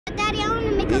Daddy, I want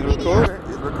to make a video. Recording.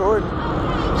 It's recording. Hey,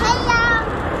 y'all.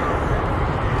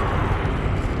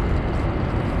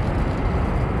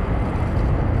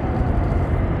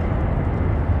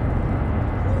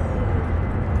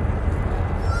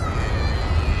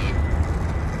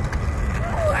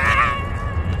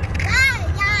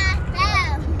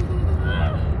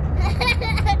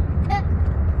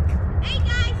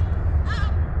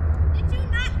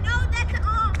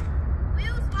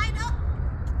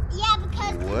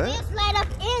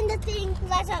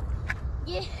 Lights up.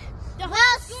 Yeah.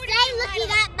 Well, stay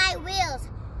looking at my wheels.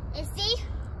 And see?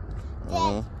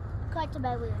 Cut to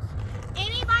my wheels.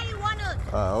 Anybody wanna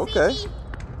okay. see me?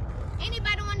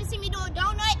 Anybody wanna see me do a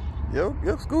donut?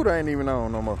 Your scooter ain't even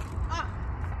on no more. Oh,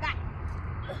 got it.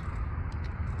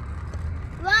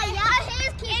 Well, y'all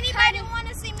his keep anybody turning.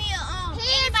 Wanna see me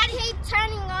anybody keep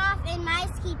turning off and mine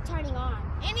keep turning on.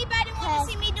 Anybody wanna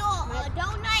see me do a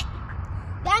donut?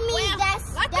 That means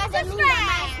doesn't mean that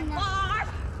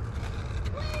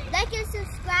like and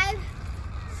subscribe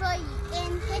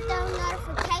and hit the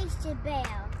notification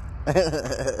bell. Like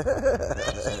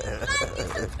and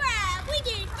subscribe. We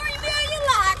get 3 million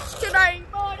likes today,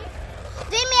 buddy.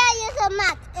 3 million a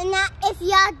month, and if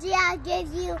y'all do, I'll give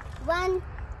you $1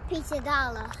 piece of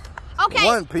dollar. Okay.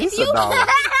 $1 piece of dollar.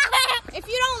 If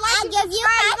you don't like and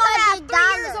subscribe, you're gonna have 3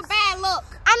 years of bad luck.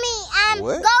 I mean,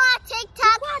 what? Go on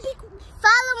TikTok,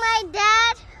 follow my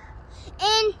dad,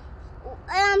 and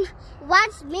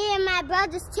watch me and my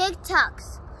brother's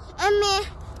TikToks. And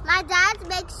my dad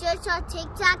makes sure to show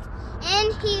TikTok,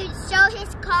 and he show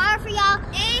his car for y'all.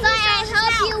 So I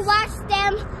hope you watch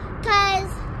them,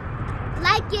 cause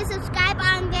like and subscribe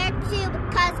on there too,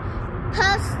 because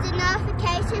post the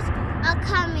notifications are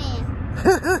coming.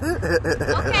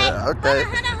 Okay. Okay.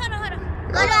 Hold on.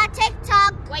 Go to our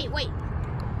TikTok. Wait.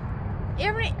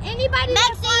 Anybody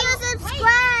make sure you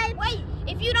subscribe. Wait.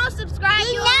 If you don't subscribe,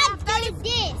 you'll have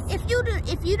this.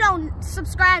 If you don't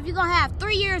subscribe, you're gonna have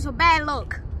 3 years of bad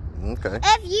luck. Okay.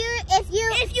 If you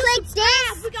click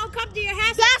this, we're gonna come to your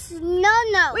house. Yes,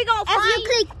 no. We're gonna find you.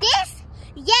 Click this,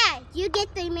 yeah, you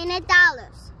get $3 million.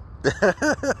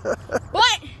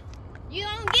 What? You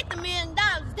don't get the $1 million.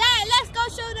 Dad, let's go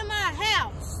show them our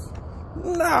house.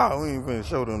 No, we ain't finna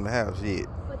show them the house yet.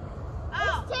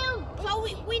 So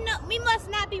we must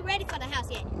not be ready for the house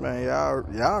yet. Man,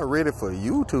 y'all ready for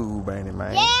YouTube, ain't it,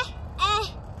 man? Yeah.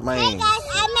 Man. Hey guys,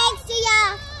 I make sure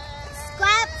y'all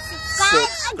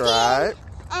subscribe again.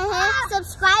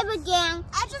 Subscribe again.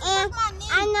 I just broke my knee.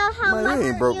 I know how much you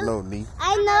ain't broke no knee.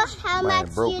 I know how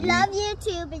much you love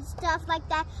YouTube and stuff like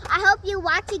that. I hope you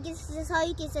watch it so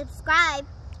you can subscribe.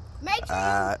 Make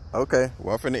sure. Okay.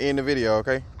 Well, I'm finna end the video,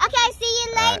 okay? Okay, see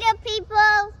you later,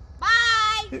 people.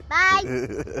 Bye.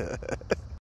 Bye.